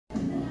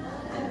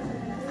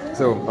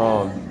So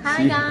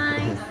Hi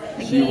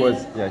guys. she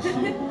was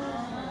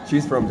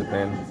she's from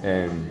Japan,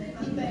 and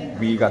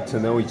we got to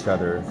know each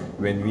other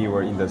when we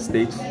were in the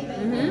States.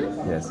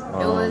 Yes.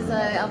 It was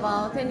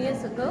about 10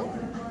 years ago.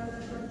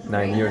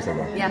 9 years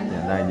ago. Yeah.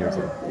 9 years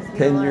ago.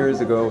 10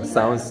 years ago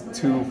sounds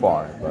too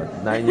far,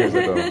 but 9 years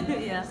ago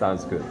Yeah.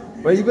 sounds good.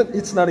 But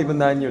it's not even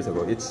 9 years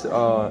ago. It's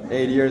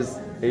 8 years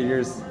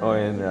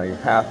and a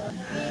half.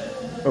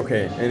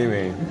 Okay.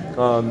 Anyway,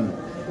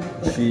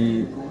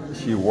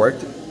 she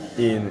worked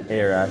in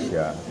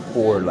AirAsia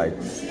for like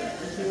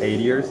 8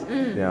 years.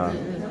 Yeah.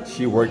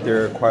 She worked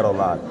there quite a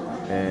lot,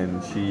 and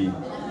she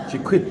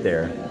quit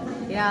there.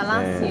 Yeah,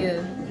 last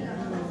year.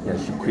 Yeah,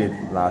 she quit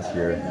last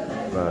year.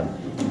 But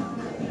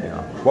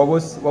yeah, what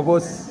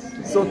was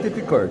so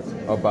difficult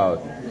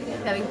about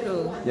Cabin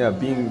crew.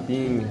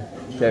 being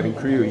cabin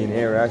crew in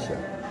AirAsia?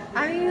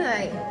 I mean,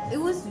 like, it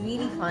was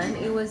really fun.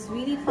 It was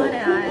really fun,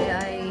 and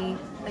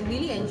I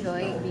really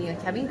enjoyed being a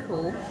cabin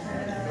crew.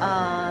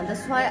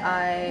 That's why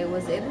I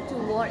was able to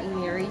work in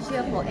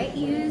AirAsia for 8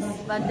 years.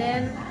 But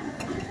then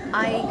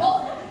I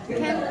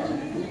came to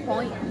the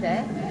point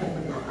that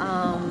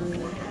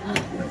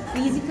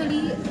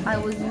physically I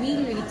was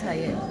really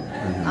tired.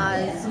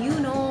 As you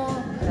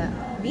know,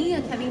 being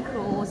a cabin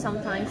crew,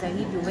 sometimes I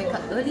need to wake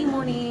up early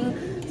morning.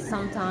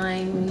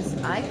 Sometimes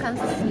I can't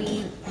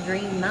sleep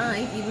during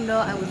night, even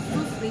though I was so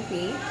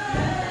sleepy.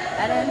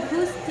 And then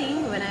first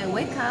thing when I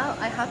wake up,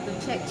 I have to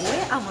check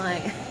where am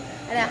I,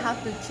 and I have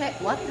to check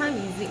what time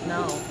is it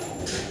now.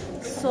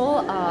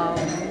 So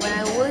when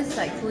I was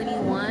like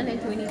 21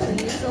 and 22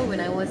 years old, when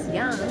I was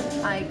young,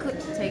 I could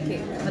take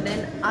it. But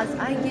then as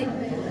I get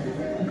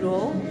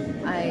grow,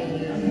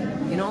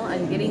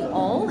 I'm getting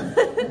old.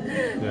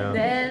 Yeah.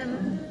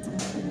 Then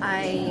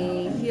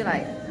I feel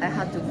like I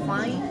had to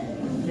find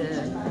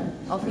the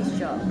office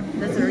job.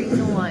 That's the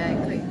reason why I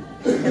quit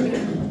cabin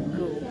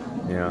crew.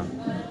 Yeah.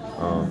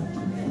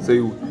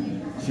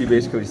 She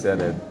basically said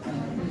that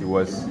it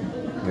was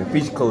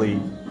physically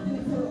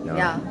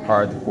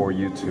hard for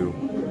you to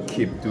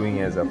keep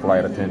doing as a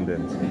flight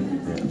attendant.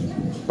 Yeah.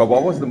 But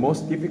what was the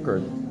most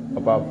difficult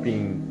about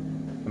being?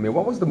 I mean,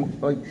 what was the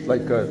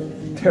like a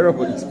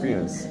terrible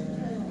experience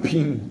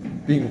being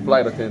a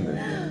flight attendant?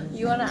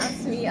 You wanna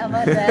ask me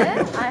about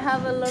that? I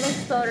have a lot of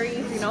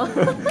stories,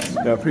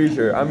 Yeah, pretty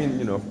sure. I mean,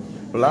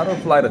 a lot of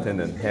flight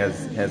attendant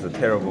has a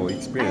terrible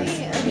experience.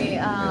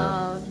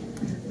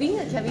 Being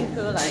a cabin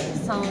crew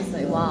sounds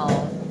like wow,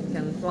 you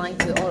can fly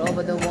to all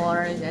over the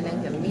world and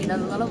then can meet a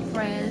lot of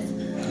friends.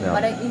 Yeah.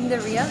 But in the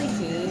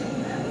reality,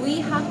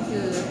 we have to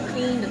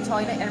clean the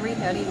toilet every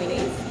 30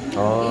 minutes.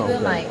 Oh,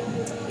 Even okay.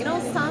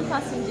 some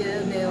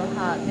passengers they'll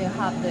have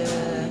the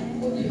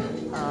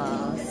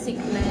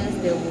sickness,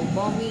 they will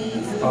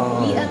vomit.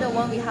 Oh. We are the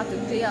one we have to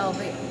clear of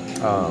it.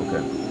 Oh,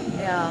 okay.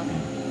 Yeah.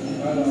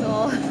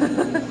 So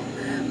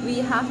we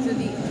have to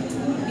be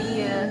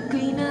a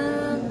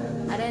cleaner,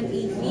 and then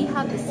if we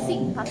have the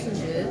sick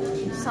passenger,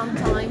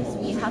 sometimes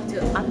we have to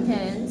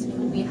attend.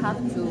 We have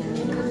to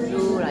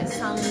do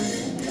some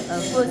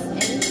first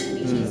aid,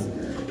 which is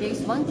there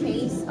is one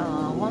case,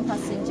 one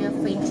passenger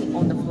fainting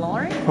on the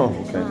floor. Oh,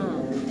 okay.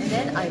 And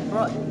then I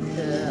brought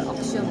the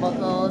oxygen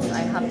bottles.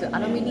 I have to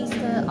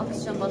administer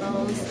oxygen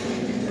bottles.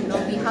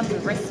 We have to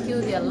rescue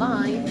their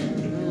life.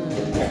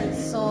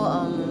 So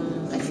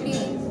actually,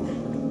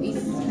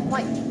 it's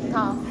quite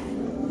tough.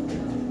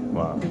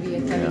 Wow. To be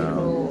a cabin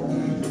crew.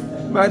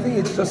 But I think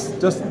it's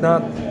just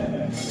not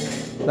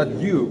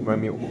you. I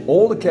mean,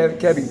 all the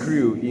cabin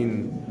crew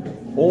in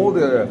all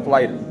the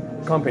flight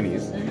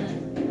companies,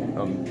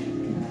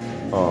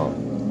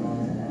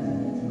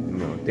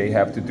 they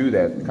have to do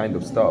that kind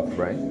of stuff,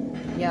 right?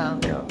 Yeah.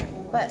 Yeah.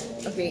 But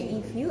okay,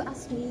 if you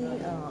ask me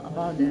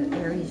about the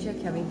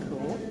AirAsia cabin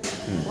crew,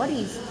 what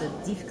is the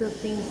difficult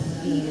things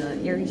being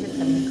an AirAsia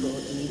cabin crew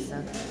is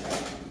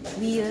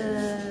we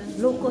are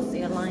low-cost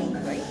airline,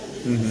 right?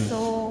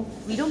 So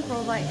we don't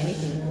provide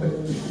anything.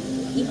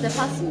 If the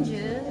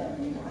passenger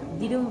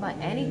didn't buy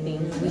anything,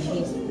 which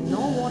is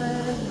no water,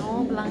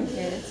 no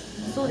blankets,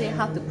 so they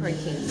have to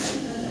purchase.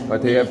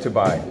 But they have to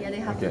buy. Yeah, they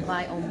have to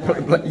buy on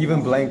board.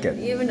 Even blanket.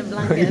 Even the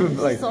blanket. Even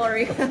blanket.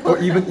 Sorry. Or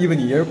even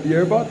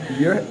earbud?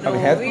 No,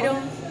 headphone? we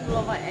don't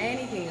provide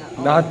anything at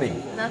all.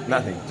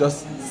 Nothing.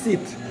 Just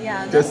sit.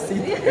 Yeah. Just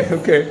sit.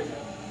 Okay.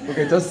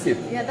 Okay, just sit.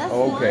 Yeah, that's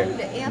okay. why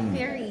the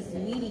airfare is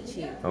really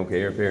cheap.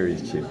 Okay, airfare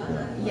is cheap.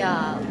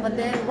 Yeah, but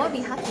then what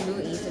we have to do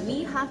is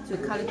we have to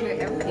calculate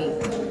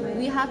everything.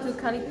 We have to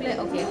calculate,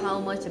 okay, how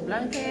much a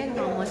blanket,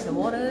 how much a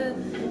water.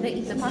 Then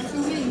if the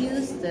passenger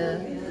use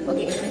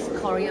if it's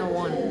Korean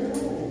won,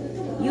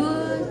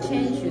 your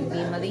change should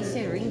be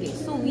Malaysian ringgit.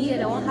 So we are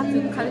the one have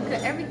to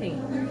calculate everything.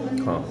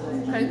 Huh.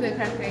 Calculate,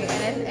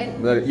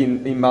 and But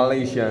in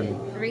Malaysian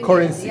ringgit,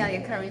 currency.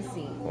 Yeah,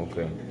 currency.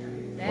 Okay.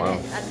 Then Wow.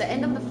 at the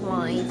end of the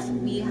flight,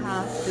 we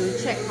have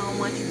to check how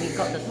much we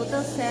got the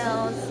total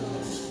sales.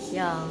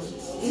 Yeah,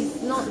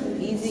 it's not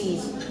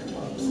easy.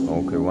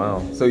 Okay,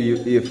 wow. So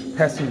if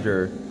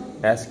passenger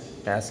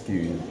ask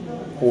you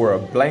for a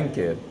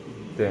blanket,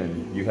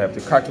 then you have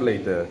to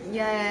calculate the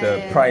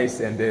price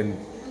and then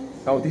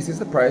oh, this is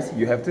the price.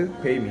 You have to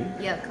pay me.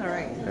 Yeah,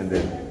 correct. And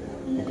then,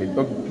 okay.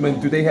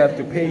 But do they have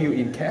to pay you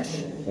in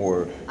cash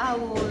or?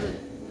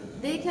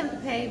 They can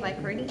pay by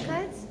credit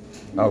cards.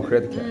 Oh,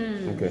 credit card.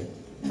 Okay.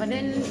 But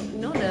then,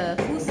 the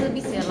full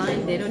service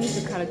airline, they don't need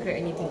to calculate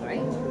anything,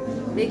 right?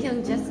 They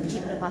can just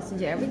give the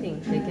passenger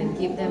everything. They can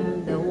give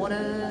them the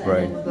water,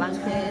 Right. and then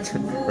blankets,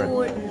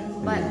 food.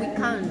 But we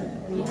can't.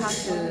 We have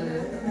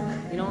to,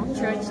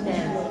 charge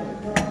them.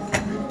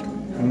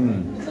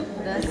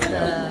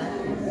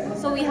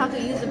 That's so we have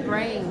to use the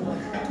brain,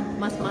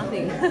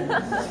 mathematics.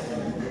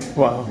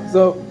 Wow.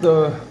 So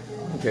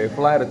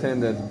flight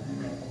attendant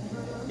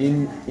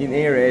in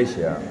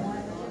AirAsia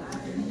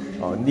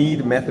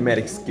need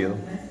mathematics skill.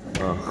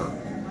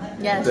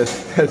 Yes.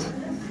 That's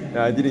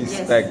I didn't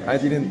expect. I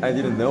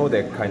didn't know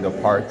that kind of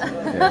part.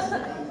 Yes.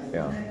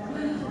 Yeah.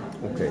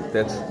 Okay.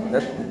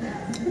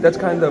 That's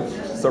kind of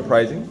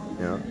surprising.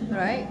 Yeah.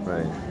 Right.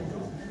 Right.